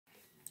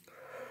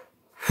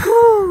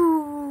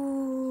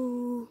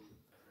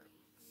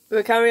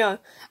we'll carry on.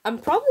 I'm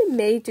probably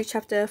made to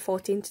chapter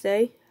 14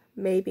 today.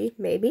 Maybe.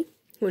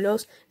 Who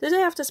knows? The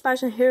day after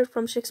Sebastian heard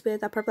from Shakespeare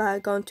that Purple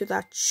had gone to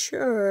that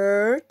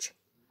church.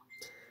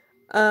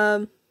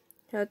 He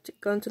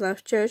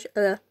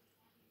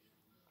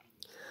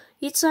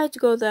decided to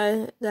go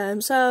there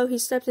himself. He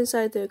stepped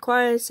inside the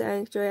quiet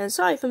sanctuary and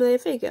saw a familiar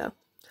figure.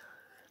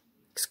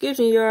 "Excuse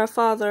me, you're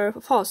Father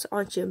Foss,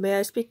 aren't you? May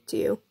I speak to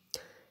you?"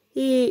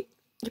 He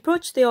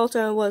approached the altar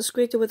and was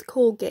greeted with a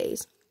cold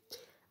gaze.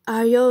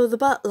 "Are you the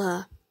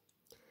butler?"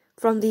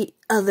 "From the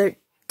other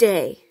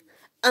day."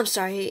 "I'm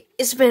sorry,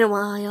 it's been a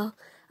while.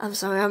 I'm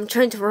sorry, I'm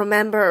trying to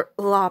remember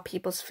a lot of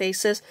people's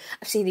faces.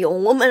 I've seen the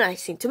old woman, I've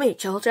seen too many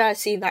children, I've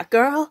seen that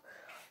girl.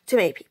 Too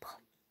many people."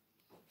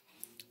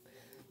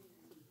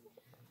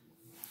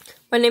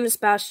 "My name is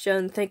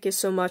Sebastian. Thank you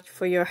so much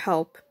for your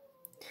help.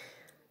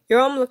 Your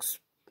arm looks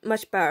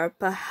much better,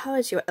 but how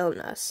is your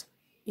illness?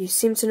 You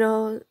seem to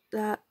know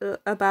that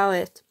about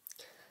it."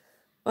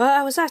 "Well,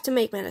 I was asked to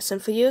make medicine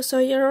for you, so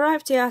you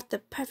arrived here at the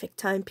perfect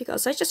time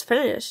because I just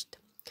finished."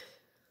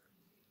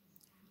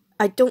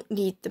 "I don't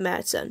need the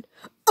medicine."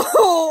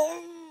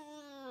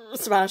 "Oh!"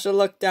 Sebastian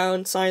looked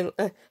down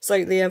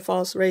slightly and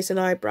Foss raised an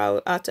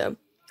eyebrow at him.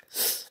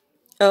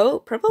 "Oh,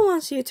 Purple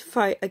wants you to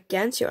fight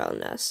against your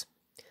illness."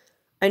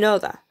 "I know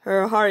that.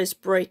 Her heart is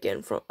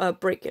breaking from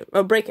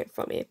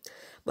me.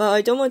 But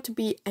I don't want to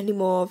be any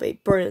more of a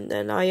burden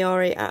than I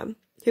already am."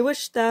 He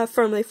wished that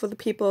firmly for the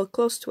people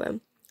close to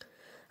him.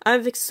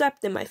 "I've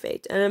accepted my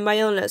fate, and my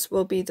illness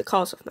will be the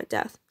cause of my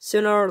death,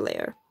 sooner or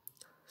later."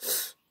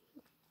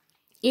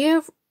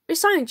 "You've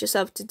resigned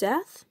yourself to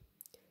death?"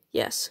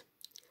 "Yes."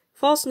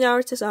 Foss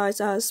narrowed his eyes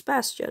at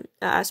Sebastian.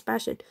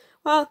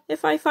 "Well,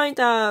 if I find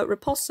that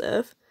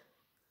repulsive..."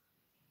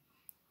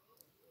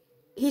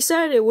 He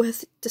said it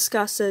with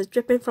disgust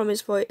dripping from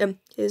his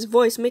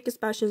voice making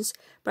Sebastian's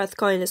breath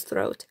caught in his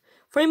throat.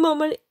 For a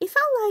moment, it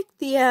felt like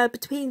the air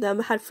between them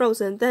had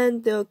frozen,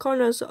 then the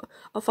corners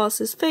of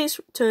Foss's face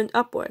turned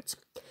upwards.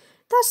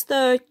 "That's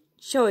the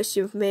choice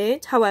you've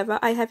made. However,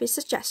 I have a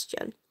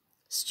suggestion."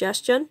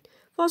 "Suggestion?"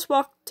 Foss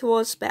walked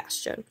towards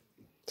Sebastian.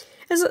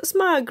 His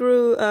smile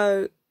grew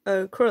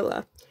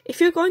crueler. "If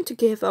you're going to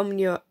give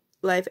your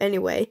life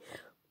anyway,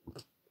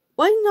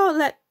 why not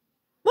let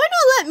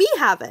me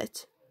have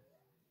it?"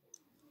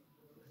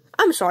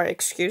 "I'm sorry,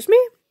 excuse me?"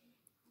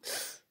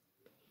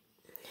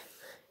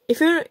 If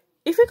you're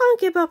gonna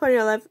give up on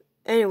your life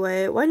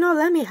anyway, why not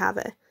let me have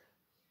it?"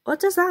 "What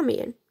does that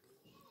mean?"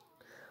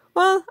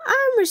 "Well,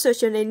 I'm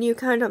researching a new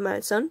kind of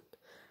medicine,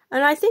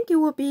 and I think it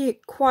would be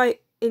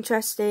quite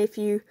interesting if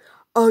you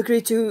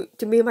agree to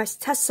be my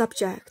test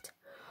subject."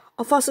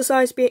 Foss's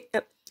eyes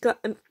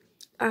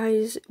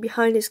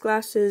behind his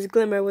glasses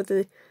glimmer with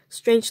a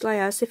strange light,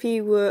 as if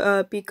he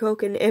were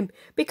beckoning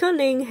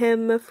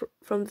him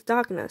from the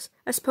darkness.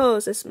 "I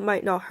suppose this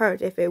might not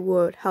hurt if it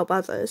would help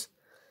others."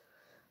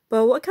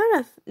 "But what kind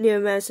of new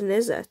medicine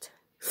is it?"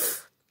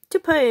 "To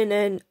put it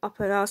in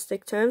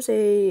optimistic terms,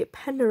 a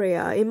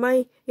penuria. It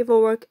might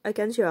even work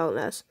against your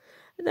illness.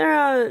 There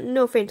are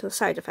no fatal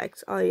side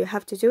effects. All you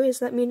have to do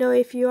is let me know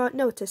if you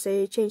notice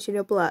a change in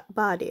your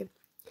body,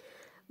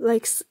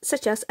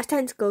 such as a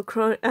tentacle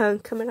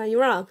coming on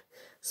your arm."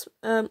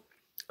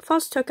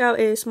 Foss took out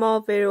a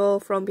small vial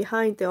from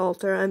behind the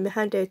altar and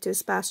handed it to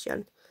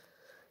Sebastian.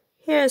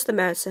 "Here's the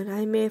medicine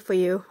I made for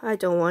you. I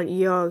don't want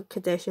your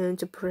condition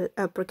to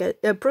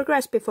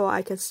progress before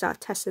I can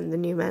start testing the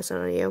new medicine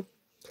on you.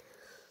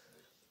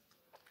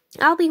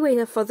 I'll be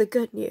waiting for the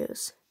good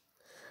news."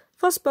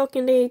 Foss spoke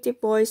in a deep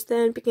voice,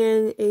 then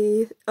began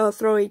a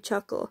throaty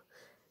chuckle.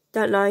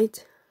 That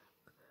night,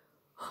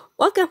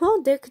 "Welcome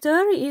home,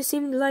 Doctor. You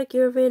seem like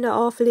you're in an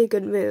awfully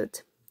good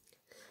mood."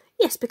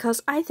 "Yes,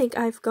 because I think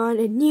I've got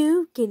a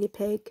new guinea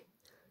pig."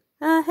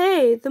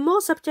 Hey, the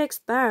more subjects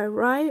better,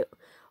 right?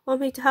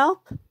 Want me to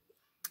help?"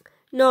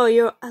 "No,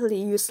 you're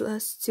utterly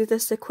useless to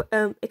this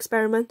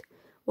experiment."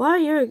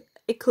 "What, you're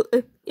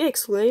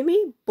excluding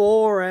me?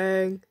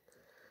 Boring."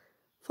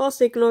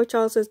 Foss ignored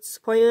Charles's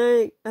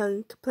disappointment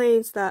and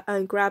complaints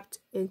and grabbed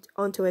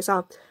onto his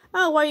arm.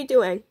 "Oh, what are you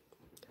doing?"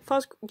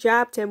 Foss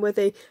jabbed him with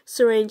a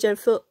syringe and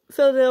filled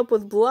it up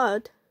with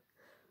blood.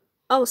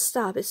 "Oh,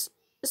 stop. It's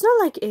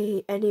not like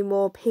any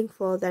more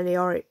painful than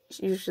it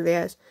usually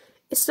is.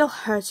 It still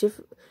hurts.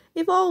 You've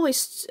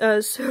always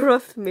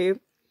roughed me."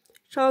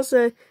 Charles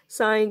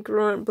signed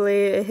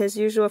grumpily, his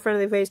usual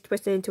friendly face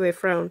twisted into a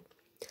frown.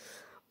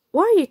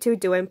 "What are you two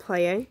doing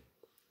playing?"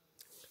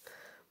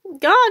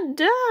 "God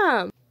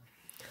damn!"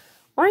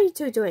 "What are you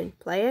two doing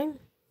playing?"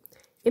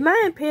 A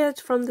man appeared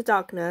from the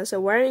darkness,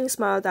 wearing a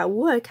smile that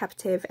would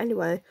captivate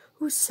anyone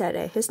who said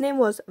it. His name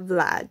was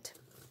Vlad.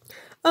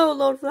 "Oh,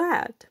 Lord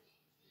Vlad."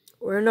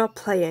 "We're not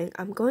playing.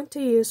 I'm going to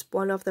use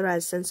one of the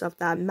residents of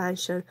that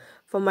mansion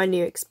for my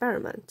new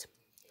experiment."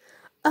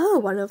 "Oh,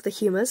 one of the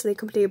humans they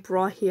completely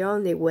brought here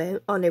on a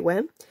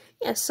whim?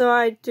 Yes, so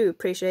I do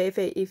appreciate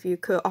if you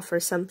could offer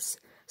some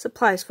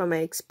supplies for my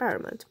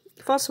experiment."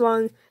 Foss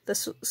swung the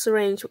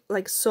syringe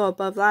like so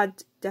above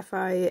Vlad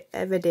defiantly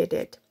evaded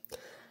it.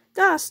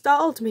 "That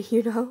startled me,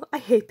 you know. I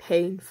hate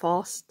pain,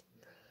 Foss."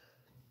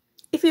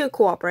 If you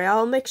cooperate,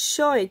 I'll make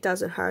sure it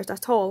doesn't hurt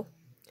at all.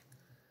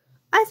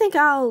 I think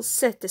I'll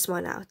sit this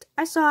one out.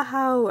 I saw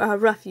how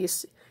rough you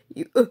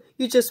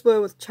just were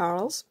with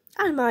Charles.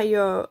 I admire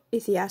your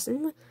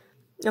enthusiasm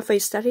for your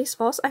studies,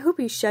 False. I hope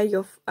you share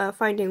your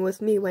finding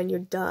with me when you're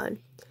done.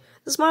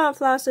 The smile on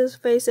Floss's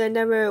face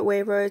never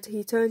wavered.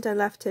 He turned and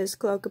left his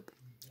cloak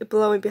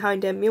blowing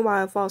behind him.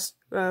 Meanwhile, False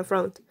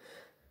frowned.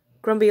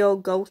 Grumpy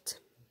old goat.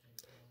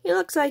 He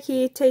looks like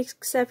he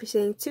takes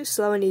everything too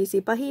slow and easy,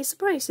 but he's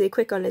surprisingly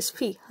quick on his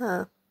feet,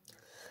 huh?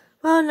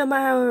 Well, no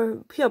matter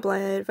how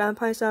pure-blooded,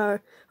 vampires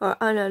are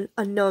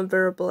unknown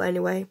variable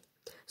anyway.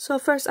 So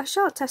first, I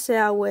shall test it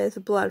out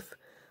with blood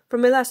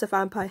from a lesser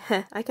vampire.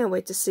 Heh, I can't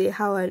wait to see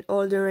how an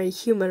ordinary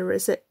human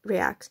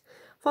reacts.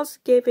 Fox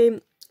gave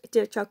him a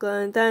dear chuckle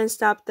and then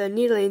stabbed the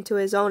needle into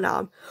his own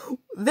arm.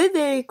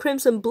 Vivid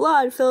crimson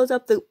blood filled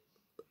up the...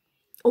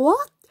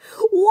 What?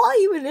 What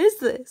even is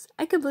this?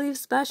 I can't believe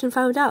Sebastian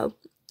found out.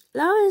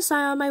 Now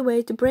inside on my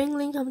way to bring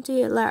Lincoln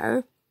to a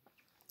letter.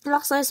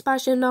 Last night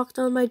Sebastian knocked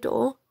on my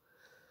door.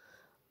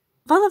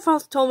 Father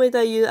Frost told me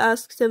that you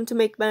asked him to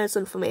make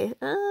medicine for me.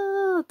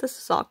 Oh, this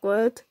is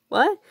awkward.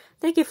 What?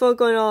 Thank you for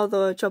going all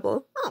the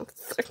trouble. Oh,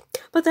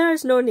 but there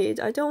is no need.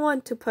 I don't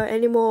want to put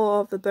any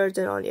more of the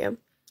burden on you.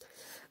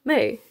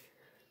 May.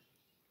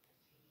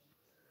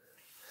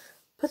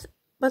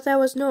 But there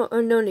was no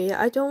need.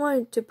 I don't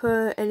want to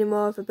put any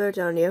more of a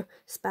burden on you,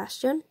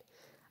 Sebastian.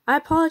 I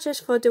apologize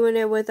for doing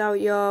it without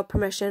your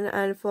permission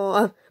and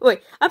for...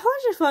 I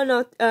apologize for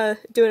not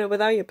doing it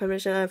without your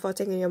permission and for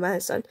taking your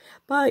medicine.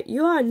 But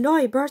you are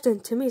no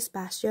burden to me,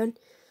 Sebastian.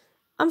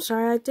 I'm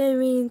sorry, I didn't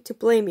mean to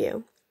blame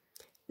you.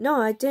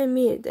 No, I didn't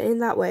mean it in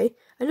that way.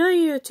 I know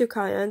you're too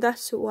kind, and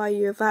that's why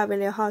you're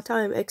having a hard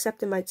time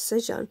accepting my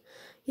decision.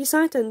 He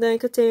sighed and then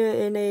continued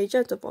in a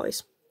gentle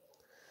voice.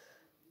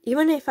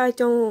 Even if I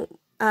don't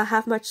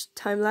have much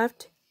time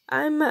left,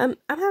 I'm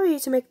happy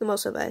to make the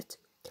most of it.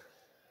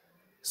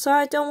 So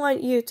I don't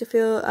want you to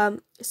feel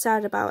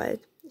sad about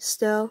it.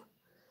 Still.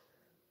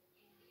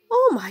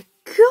 Oh my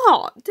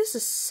god, this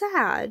is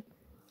sad.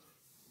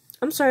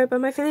 I'm sorry, but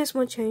my feelings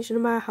won't change no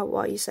matter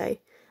what you say.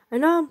 I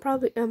know I'm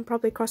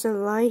probably crossing the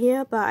line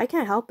here, but I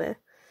can't help it.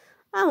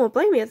 I won't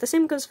blame you. The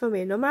same goes for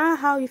me. No matter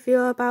how you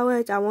feel about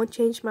it, I won't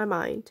change my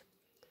mind.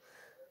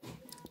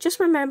 Just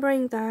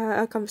remembering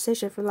the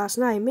conversation from last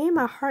night made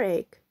my heart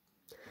ache.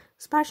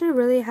 Sebastian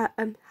really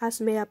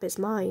has made up his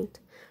mind.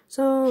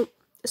 So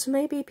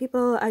maybe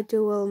people I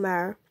do will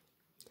marry.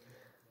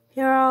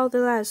 Here are all the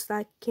letters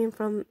that came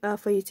from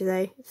for you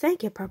today.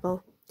 Thank you,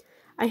 Purple.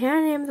 I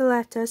handed him the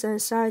letters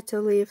and started to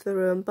leave the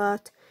room,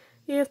 but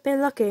you've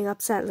been looking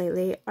upset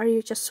lately. Are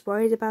you just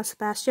worried about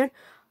Sebastian?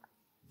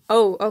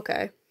 Oh,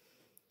 okay.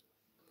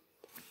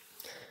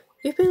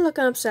 You've been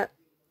looking upset.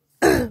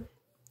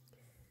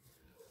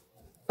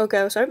 Okay,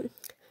 I'm sorry.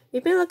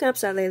 You've been looking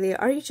upset lately.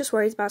 Are you just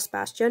worried about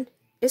Sebastian?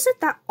 Is it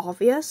that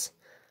obvious?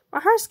 My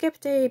heart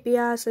skipped a beat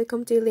as the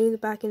company leaned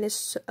back in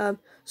his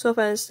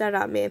sofa and stared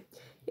at me.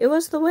 It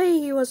was the way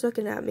he was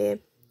looking at me.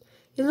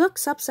 He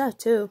looks upset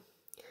too.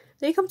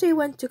 The company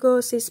went to go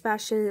see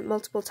Sebastian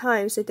multiple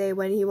times a day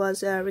when he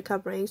was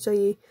recovering, so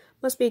he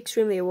must be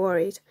extremely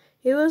worried.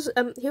 He was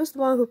the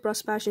one who brought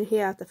Sebastian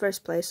here at the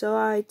first place, so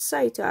I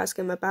decided to ask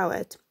him about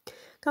it.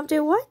 Company,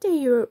 why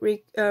did you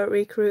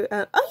recruit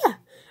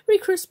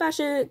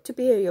Sebastian to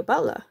be your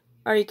butler?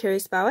 Are you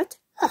curious about it?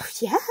 Oh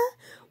yeah.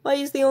 Why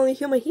he's the only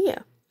human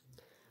here?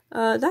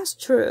 That's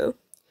true.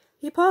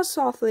 He paused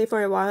softly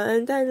for a while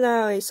and then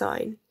let out a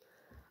sign.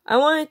 I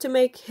wanted to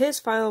make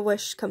his final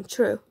wish come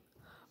true.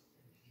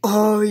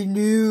 Oh, I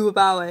knew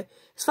about it.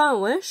 His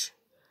final wish?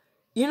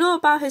 You know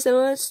about his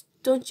illness,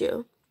 don't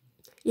you?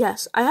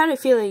 Yes, I had a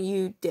feeling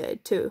you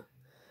did, too.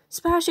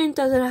 Sebastian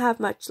doesn't have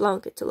much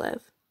longer to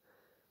live.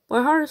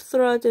 My heart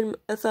thudded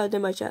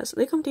in my chest.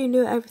 Lecompte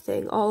knew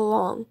everything all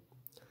along.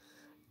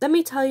 Let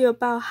me tell you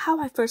about how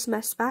I first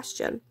met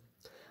Sebastian.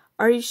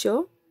 Are you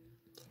sure?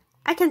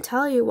 I can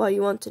tell you what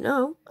you want to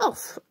know. Oh,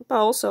 but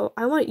also,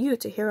 I want you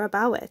to hear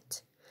about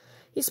it.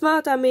 He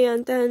smiled at me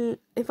and then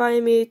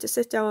invited me to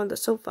sit down on the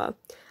sofa.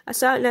 I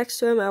sat next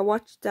to him and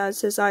watched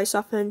as his eyes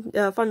softened,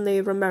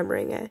 fondly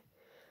remembering it.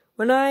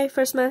 When I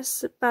first met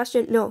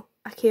Sebastian,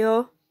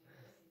 Akio,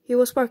 he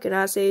was working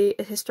as a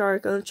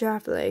historical and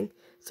traveling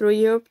through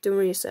Europe doing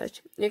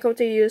research.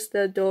 Lecompte used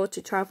the door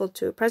to travel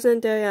to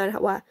present day and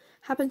what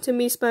happened to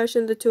me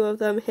Sebastian, the two of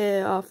them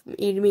hit off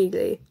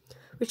immediately.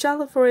 We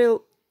traveled for a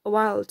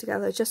while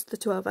together, just the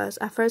two of us.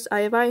 At first,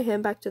 I invited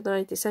him back to the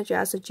 19th century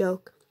as a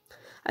joke.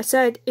 I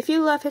said, if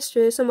you love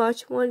history so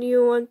much, wouldn't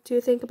you want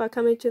to think about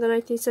coming to the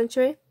 19th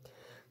century?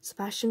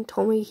 Sebastian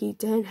told me he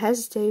didn't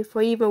hesitate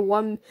for even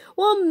one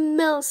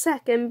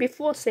millisecond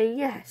before saying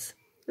yes.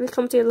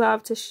 Lecompte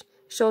laughed, his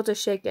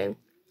shoulders shaking.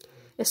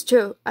 It's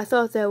true, I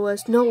thought there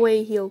was no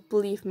way he'll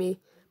believe me,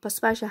 but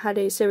Sebastian had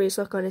a serious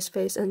look on his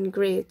face and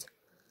agreed.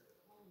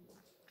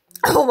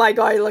 Oh my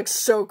god, he looks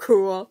so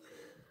cool.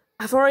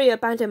 I've already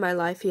abandoned my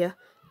life here.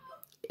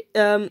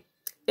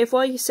 If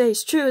what you say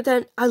is true,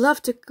 then I'd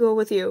love to go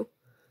with you.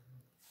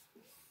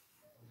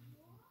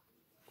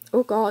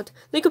 Oh god.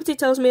 Nicopty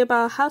tells me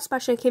about how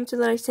Sebastian came to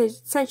the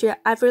 19th century.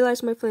 I've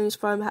realized my feelings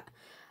for him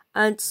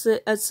and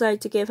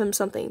decided to give him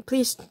something.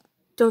 Please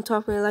don't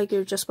talk to me like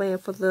you're just waiting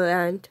for the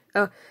end.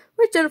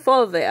 We didn't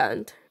follow the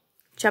end.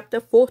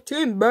 Chapter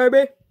 14,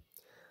 baby.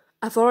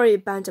 I've already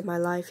abandoned my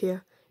life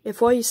here.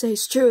 If what you say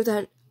is true,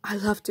 then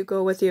I'd love to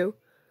go with you.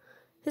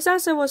 His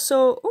answer was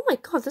so, oh my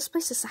god, this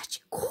place is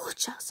actually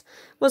gorgeous.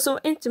 Was so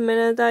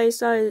intimate that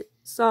I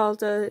saw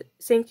the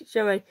St.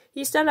 German.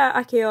 He stared at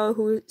Akio,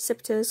 who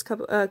sipped his cup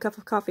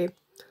of coffee.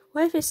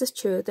 What if this is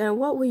true? Then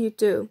what will you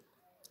do?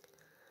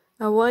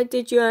 And why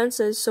did you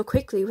answer so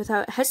quickly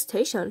without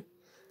hesitation?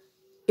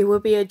 It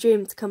would be a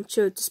dream to come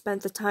true to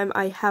spend the time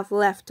I have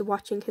left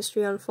watching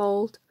history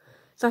unfold.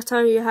 That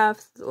time you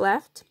have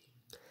left?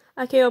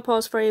 Akio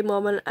paused for a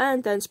moment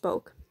and then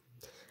spoke.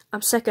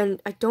 I'm sick and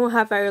I don't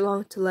have very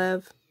long to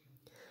live.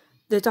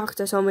 The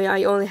doctor told me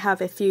I only have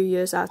a few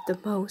years at the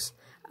most.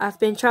 I've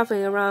been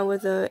traveling around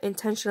with the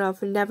intention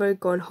of never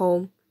going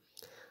home.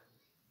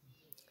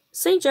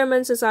 St.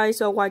 Germain's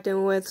eyes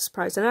widened with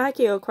surprise, and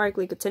Akio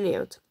quietly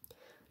continued.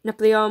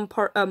 Napoleon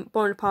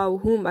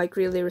Bonaparte, whom I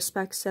greatly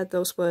respect, said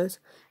those words.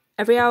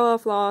 Every hour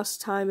of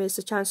lost time is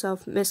a chance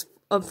of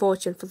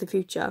misfortune for the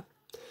future.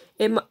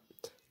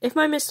 If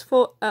my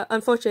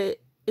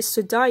unfortunate is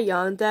to die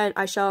young, then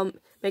I shall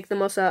make the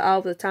most out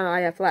of the time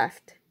I have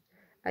left.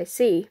 I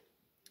see.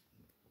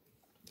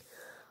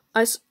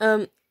 I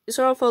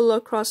sorrowful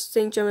look crossed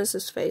St.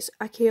 Germain's face.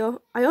 Akio,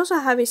 I also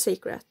have a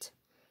secret.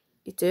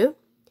 You do?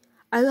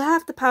 I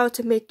have the power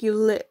to make you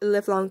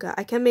live longer.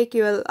 I can make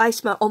you a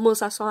lifespan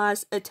almost as long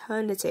as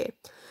eternity.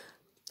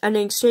 And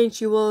in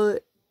exchange, you will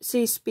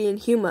cease being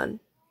human.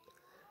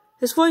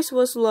 His voice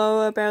was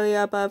low, barely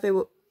above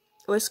a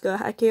whisper.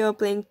 Akio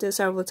blinked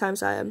several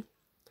times at him.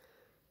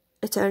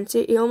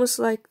 Eternity? Almost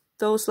like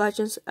those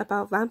legends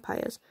about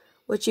vampires.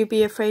 Would you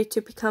be afraid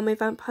to become a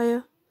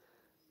vampire?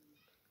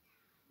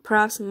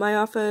 Perhaps my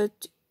offer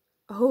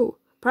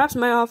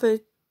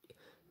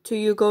to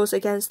you goes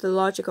against the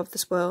logic of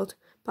this world,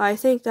 but I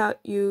think that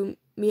you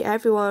meet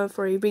everyone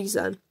for a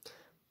reason.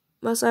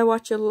 Must I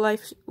watch your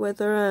life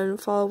wither and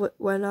fall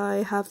when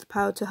I have the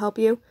power to help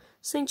you?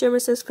 St.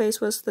 Germain's face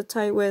was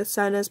tight with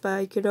sadness,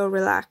 but Aikido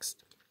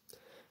relaxed.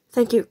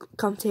 Thank you,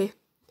 Comte.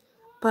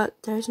 But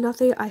there's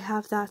nothing I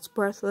have that's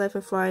worth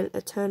living for an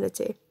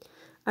eternity.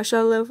 I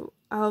shall live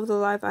out of the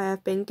life I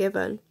have been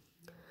given.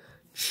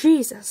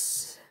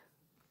 Jesus.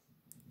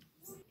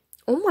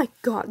 Oh my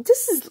god,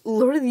 this is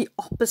literally the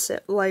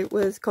opposite, like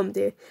with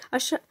Comte.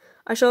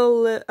 I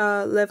shall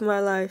live my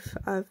life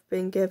I've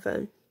been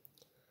given.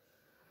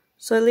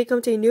 So Lee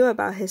Comte knew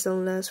about his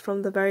illness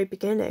from the very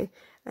beginning,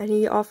 and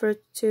he offered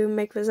to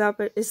make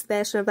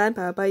Sebastian a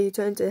vampire, but you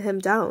turned him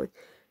down.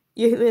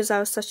 You miss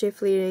out such a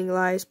fleeting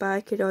life, but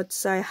I could not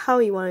decide how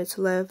he wanted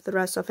to live the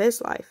rest of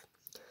his life.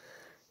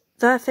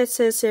 That fits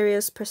his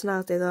serious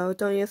personality, though,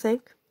 don't you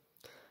think?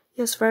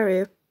 Yes,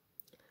 very.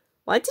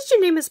 Why did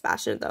you name him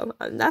Sebastian, though?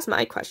 That's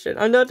my question.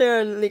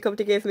 Another Lee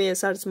Comte gave me a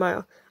sad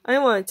smile. I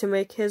wanted to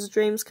make his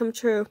dreams come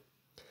true.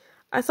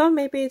 I thought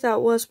maybe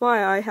that was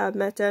why I had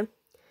met him.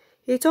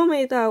 He told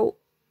me that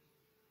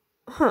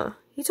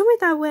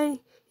when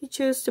he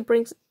chose to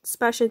bring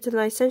Sebastian to the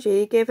 9th century,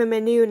 he gave him a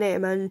new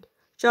name and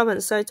job and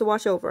decided to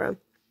watch over him.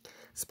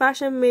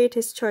 Sebastian made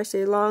his choice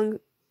a long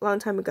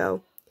time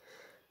ago.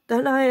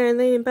 That night I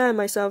lay in bed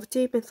myself,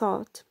 deep in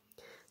thought.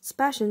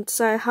 Sebastian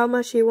decided how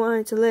much he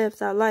wanted to live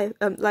that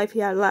life he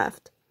had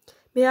left.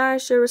 Maybe I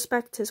should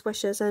respect his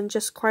wishes and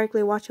just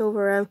quietly watch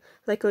over him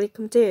like a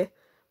Comte.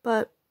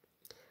 But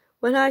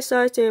when I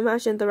started to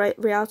imagine the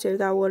reality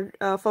that would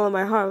follow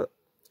my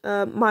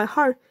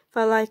heart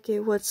felt like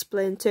it would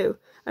split in two.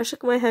 I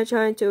shook my head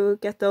trying to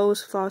get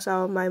those thoughts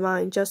out of my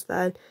mind. Just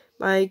then,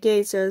 my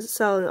gaze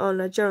settled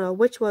on a journal,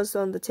 which was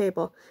on the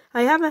table.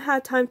 I haven't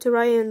had time to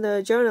write in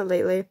the journal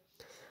lately.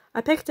 I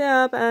picked it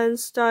up and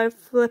started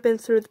flipping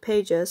through the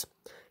pages.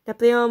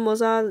 Napoleon,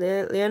 Mozart,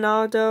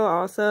 Leonardo,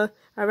 Arthur.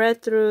 I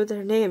read through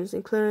their names,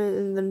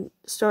 including the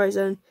stories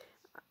and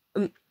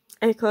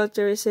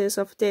characteristics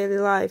of daily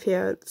life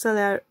here.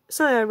 Suddenly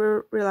I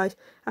realized,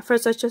 at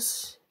first I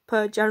just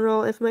put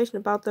general information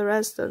about the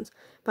residents,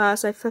 but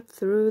as I flipped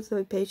through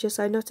the pages,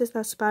 I noticed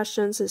that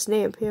Sebastian's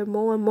name appeared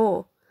more and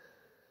more.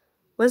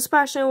 When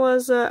Sebastian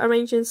was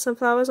arranging some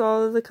flowers,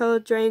 all of the color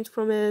drained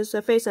from his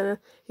face and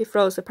he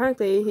froze.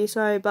 Apparently, he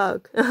saw a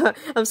bug.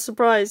 I'm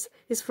surprised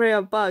he's afraid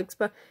of bugs,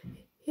 but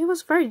he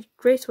was very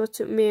grateful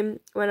to me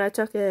when I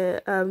took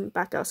it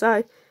back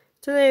outside.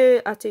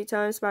 Today, at tea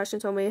time, Sebastian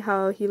told me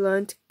how he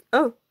learned...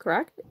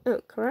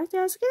 karate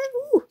as again?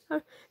 Ooh,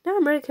 now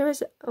I'm really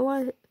curious.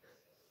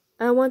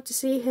 I want to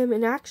see him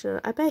in action.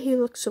 I bet he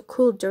looked so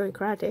cool during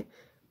karate.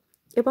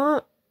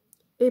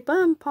 A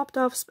bump popped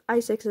off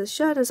Isaac's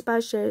shirt and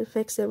Sebastian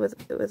fixed it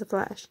with a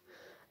flash.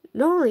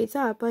 Not only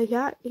that, but he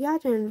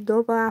had an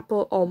adorable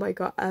apple. Oh my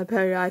god,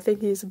 apparently I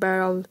think he's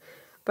better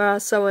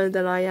someone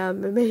than I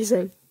am.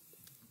 Amazing.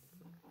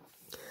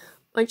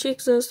 My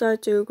cheeks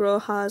started to grow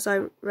hot as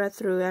I read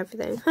through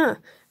everything. I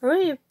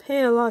really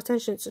pay a lot of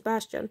attention to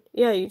Sebastian.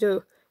 Yeah, you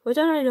do. Why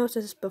didn't I notice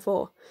this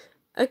before?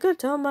 I could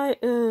tell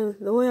the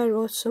way I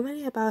wrote so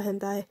many about him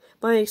that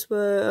my eyes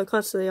were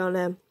constantly on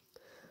him.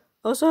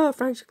 Also,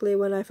 frantically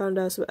when I found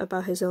out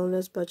about his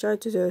illness, but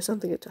tried to do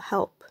something to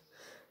help.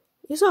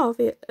 It's so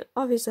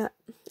obvious that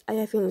I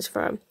have feelings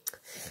for him.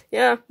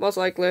 Yeah, most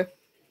likely.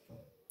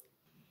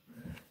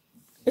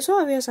 It's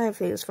so obvious I have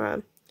feelings for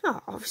him.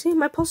 Oh, obviously,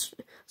 my pulse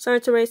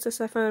started to race as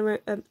I finally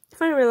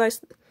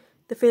realized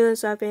the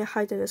feelings I've been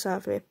hiding inside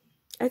of me.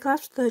 I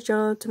clasped the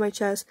journal to my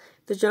chest.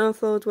 The journal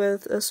filled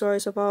with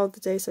stories of all the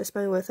days I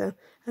spent with him.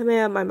 I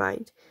made up my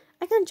mind.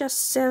 I can't just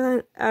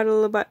sit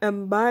idle by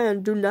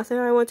and do nothing.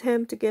 I want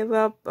him to give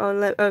up on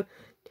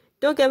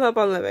don't give up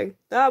on living.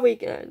 That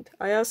weekend,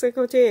 I asked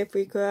Uncle if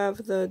we could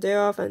have the day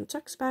off and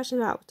check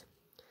Sebastian out.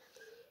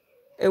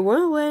 A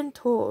whirlwind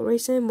tour,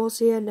 racing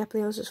Mosey and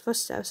Napoleon's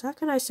footsteps. How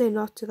can I say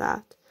not to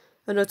that?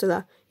 No to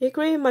that. He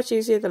agreed much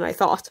easier than I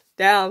thought.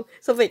 Damn,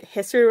 something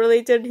history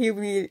related. He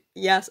really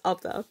yes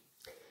up there.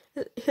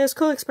 His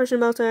cool expression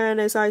melted and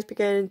his eyes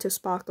began to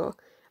sparkle.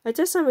 I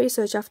did some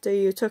research after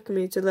you took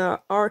me to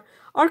the Arc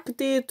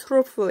de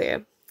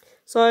Triomphe.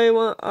 So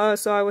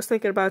I was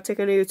thinking about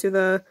taking you to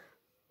the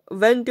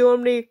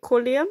Vendôme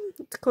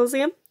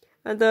Coliseum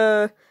and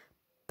the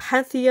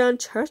Pantheon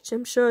Church.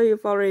 I'm sure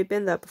you've already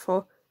been there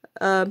before.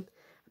 But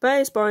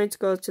it's boring to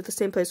go to the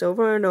same place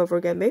over and over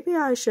again. Maybe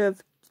I should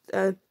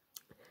have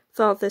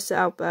thought this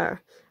out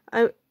better.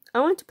 I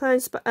want to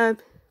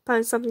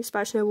plan something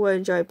special I would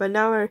enjoy, but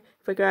now I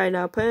figure I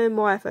now put in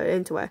more effort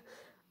into it.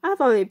 I've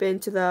only been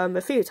to them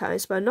a few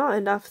times, but not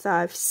enough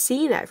that I've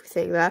seen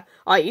everything there.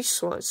 I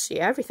just want to see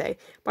everything.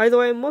 By the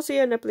way,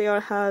 Museo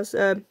Napoleon has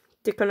the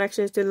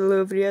connections to the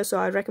Louvre, so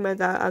I recommend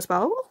that as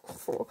well.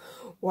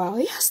 Well,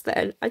 yes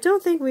then. I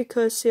don't think we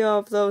could see all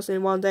of those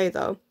in one day,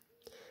 though.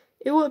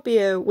 It would be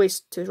a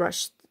waste to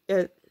rush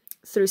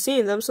through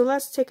seeing them, so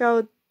let's take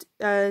our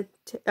time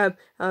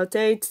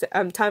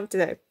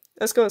today.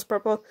 Let's go,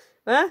 Purple.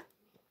 Huh?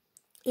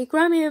 He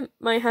grabbed me in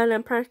my hand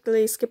and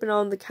practically skipping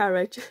on the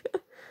carriage.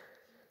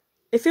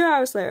 A few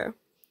hours later,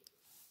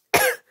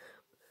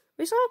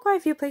 we saw quite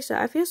a few places.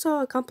 I feel so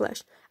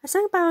accomplished. I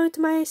sank back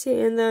into my seat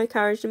in the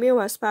carriage.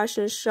 Meanwhile,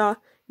 Sebastian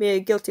shot me a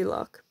guilty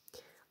look.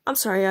 I'm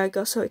sorry, I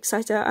got so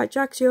excited. I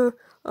dragged you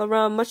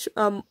around much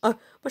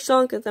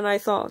longer than I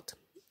thought.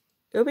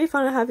 It would be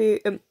fun to have you.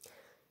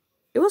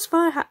 It was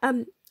fun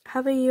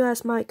having you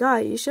as my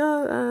guide. You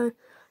sure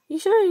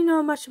you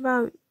know much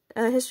about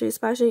history,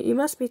 Sebastian? You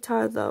must be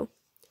tired though.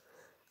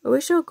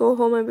 We should go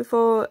home and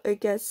before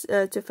it gets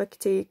to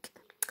fatigue.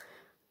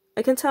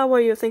 I can tell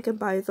what you're thinking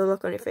by the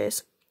look on your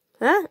face.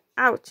 Huh?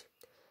 Ouch.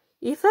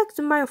 You flexed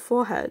my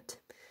forehead.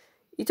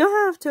 You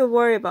don't have to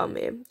worry about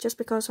me just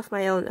because of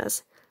my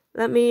illness.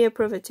 Let me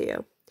prove it to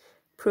you.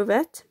 Prove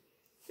it?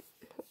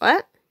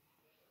 What?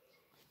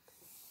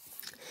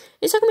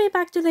 He took me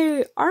back to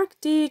the Arc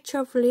de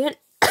Triomphe.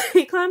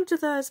 He climbed to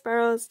the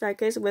spiral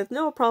staircase with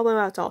no problem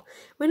at all.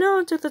 We went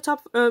on to the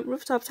top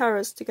rooftop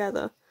terrace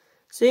together.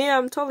 See,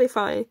 I'm totally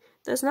fine.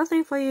 There's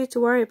nothing for you to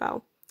worry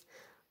about.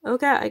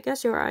 Okay, I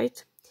guess you're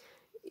right.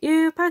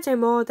 You panting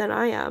more than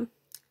I am.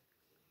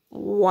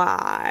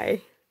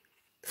 Why?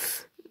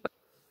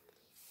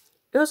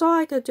 It was all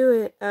I could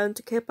do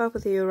to keep up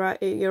with you,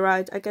 right? You're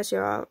right. I guess you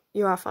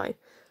are fine.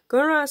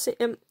 Going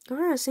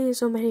around seeing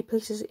so many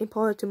places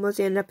important to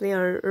Mosey and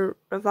Napoleon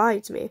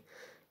revives me.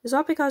 It's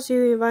all because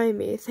you invited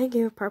me. Thank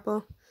you,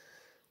 Purple.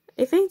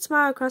 A faint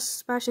smile crossed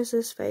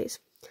Sebastian's face.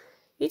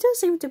 He does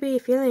seem to be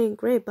feeling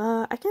great,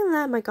 but I can't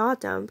let my guard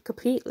down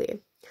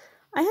completely.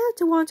 I had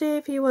to wonder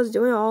if he was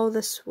doing all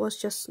this was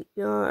just,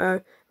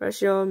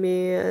 reassuring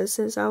me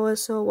since I was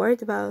so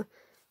worried about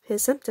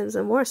his symptoms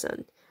and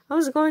worsen. I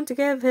was going to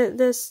give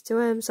this to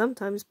him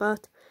sometimes,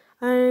 but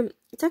I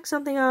took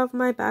something out of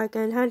my bag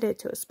and handed it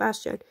to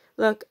Sebastian.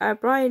 Look, I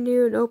brought a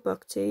new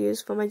notebook to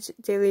use for my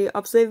daily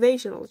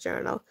observational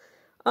journal.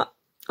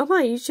 Oh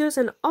my, you chose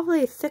an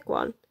awfully thick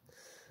one.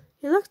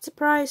 He looked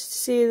surprised to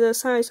see the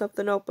size of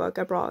the notebook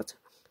I brought.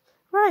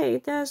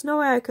 Right, there's no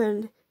way I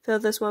can fill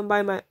this one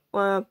by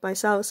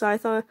myself, so I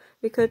thought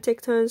we could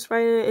take turns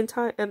writing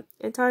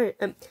entire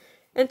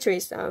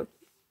entries down.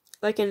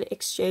 Like an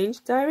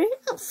exchange diary?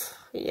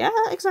 Yeah,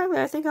 exactly.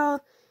 I think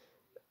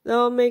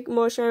they'll make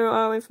more sharing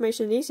our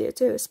information easier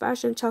too.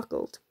 Sebastian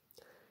chuckled.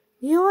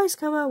 You always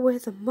come up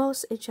with the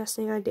most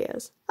interesting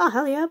ideas. Oh,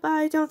 hell yeah, but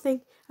I don't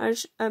think I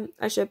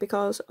should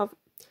because of...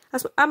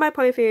 At my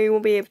point of view, you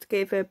won't be able to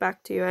give it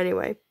back to you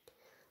anyway.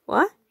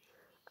 What?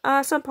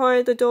 At some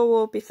point, the door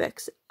will be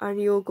fixed, and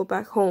you'll go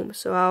back home,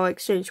 so our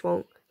exchange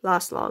won't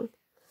last long.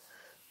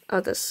 Oh,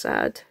 that's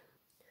sad.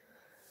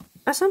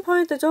 At some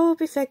point, the door will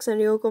be fixed, and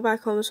you'll go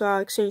back home, so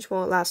our exchange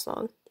won't last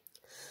long.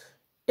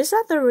 Is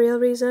that the real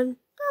reason?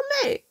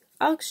 Oh, mate,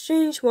 our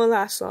exchange won't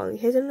last long.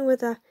 Hidden with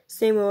that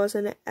statement was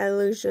an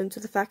allusion to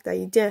the fact that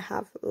you didn't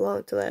have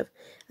long to live,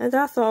 and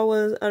that thought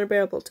was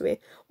unbearable to me.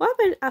 What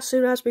happened as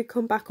soon as we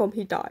come back home,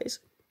 he dies?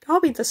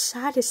 That'll be the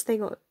saddest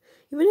thing on.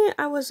 Even if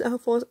I was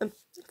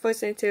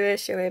forced into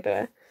issue it,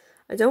 but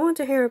I don't want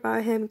to hear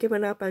about him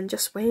giving up and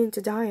just waiting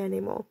to die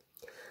anymore.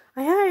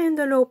 I handed in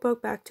the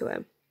notebook back to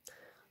him.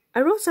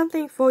 I wrote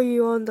something for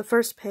you on the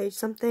first page,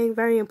 something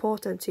very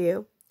important to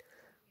you.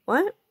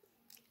 What?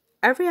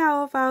 Every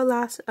hour of our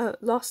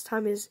lost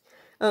time is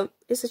a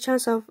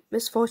chance of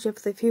misfortune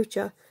for the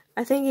future.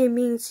 I think it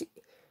means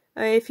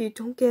if you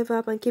don't give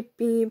up and keep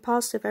being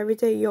positive every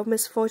day, your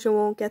misfortune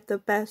won't get the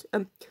best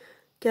of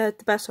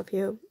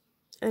you,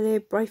 and a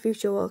bright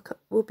future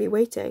will be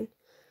waiting.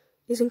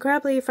 It's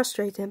incredibly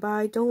frustrating, but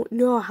I don't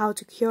know how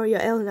to cure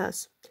your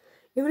illness.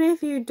 Even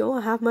if you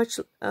don't have much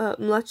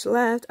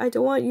left, I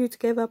don't want you to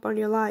give up on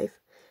your life.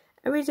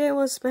 Every day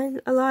we'll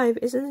spend alive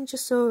isn't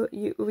just so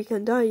we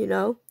can die, you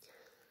know.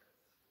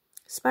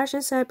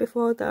 Sebastian said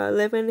before that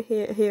living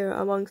here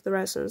among the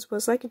residents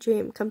was like a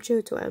dream come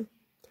true to him.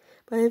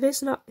 But if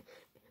it's not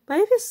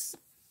a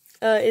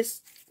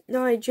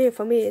dream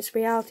for me, it's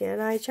reality,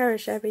 and I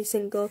cherish every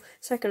single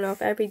second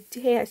of every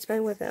day I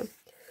spend with him.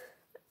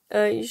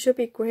 You should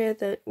be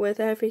great with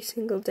every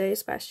single day,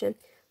 Sebastian.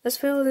 Let's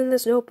fill in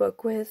this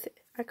notebook with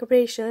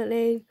occupation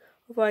and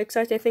of what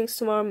exciting things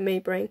tomorrow may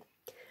bring.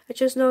 I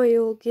just know it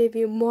will give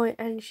you more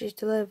energy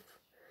to live.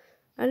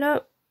 I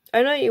know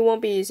it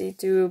won't be easy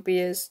to beat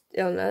his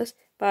illness,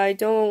 but I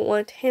don't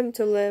want him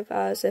to live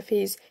as if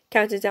he's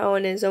counted down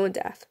on his own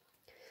death.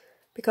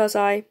 Because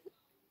I'm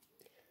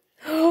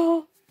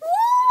gonna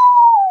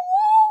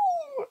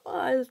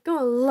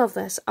love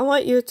this. I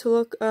want you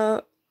to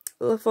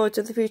look forward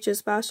to the future,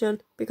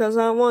 Sebastian, because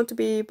I want to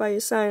be by your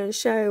side and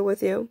share it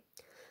with you.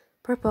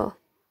 Purple.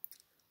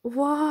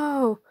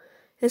 Wow.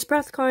 His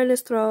breath caught in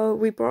his throat.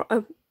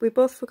 We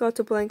both forgot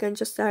to blink and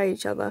just stare at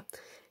each other.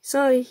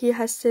 Suddenly, he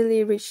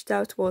hastily reached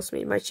out towards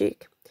me, my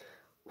cheek.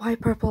 Why,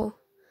 Purple?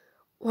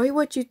 Why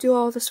would you do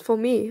all this for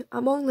me?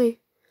 I'm only...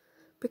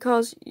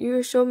 Because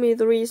you showed me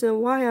the reason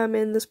why I'm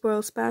in this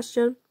world,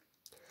 Sebastian.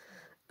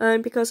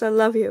 And because I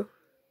love you.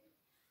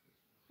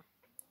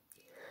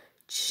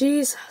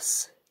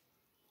 Jesus.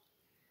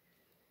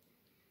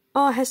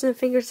 Oh, hesitant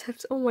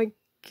fingertips. Oh my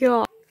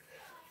god.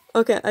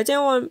 Okay, I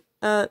didn't want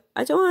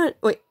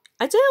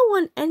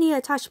any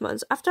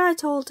attachments. After I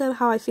told him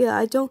how I feel,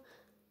 I still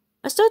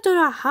don't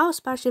know how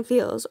Sebastian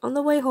feels. On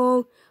the way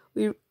home,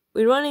 we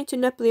run into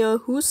Napoleon,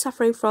 who's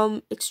suffering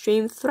from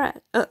extreme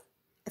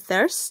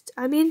thirst.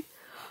 I mean,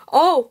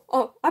 oh,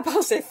 I about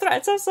to say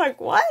threats. I was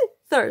like, what?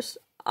 Thirst.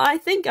 I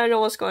think I know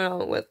what's going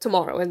on with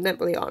tomorrow with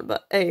Napoleon,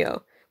 but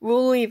ayo,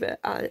 we'll leave it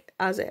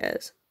as it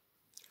is.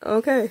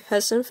 Okay,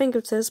 hesitant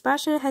fingertips.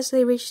 Sebastian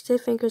hastily reached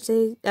his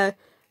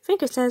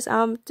fingertips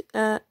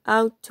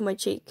out to my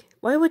cheek.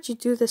 Why would you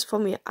do this for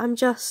me? I'm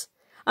just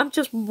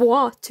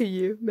what to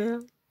you,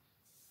 man?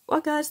 Well,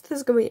 guys, this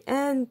is gonna be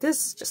end.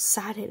 This is just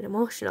sad and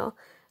emotional,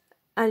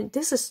 and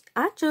this is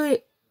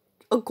actually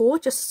a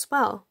gorgeous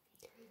spell.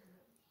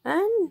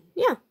 And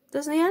yeah,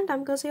 this is the end.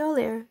 I'm gonna see you all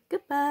later.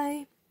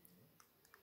 Goodbye.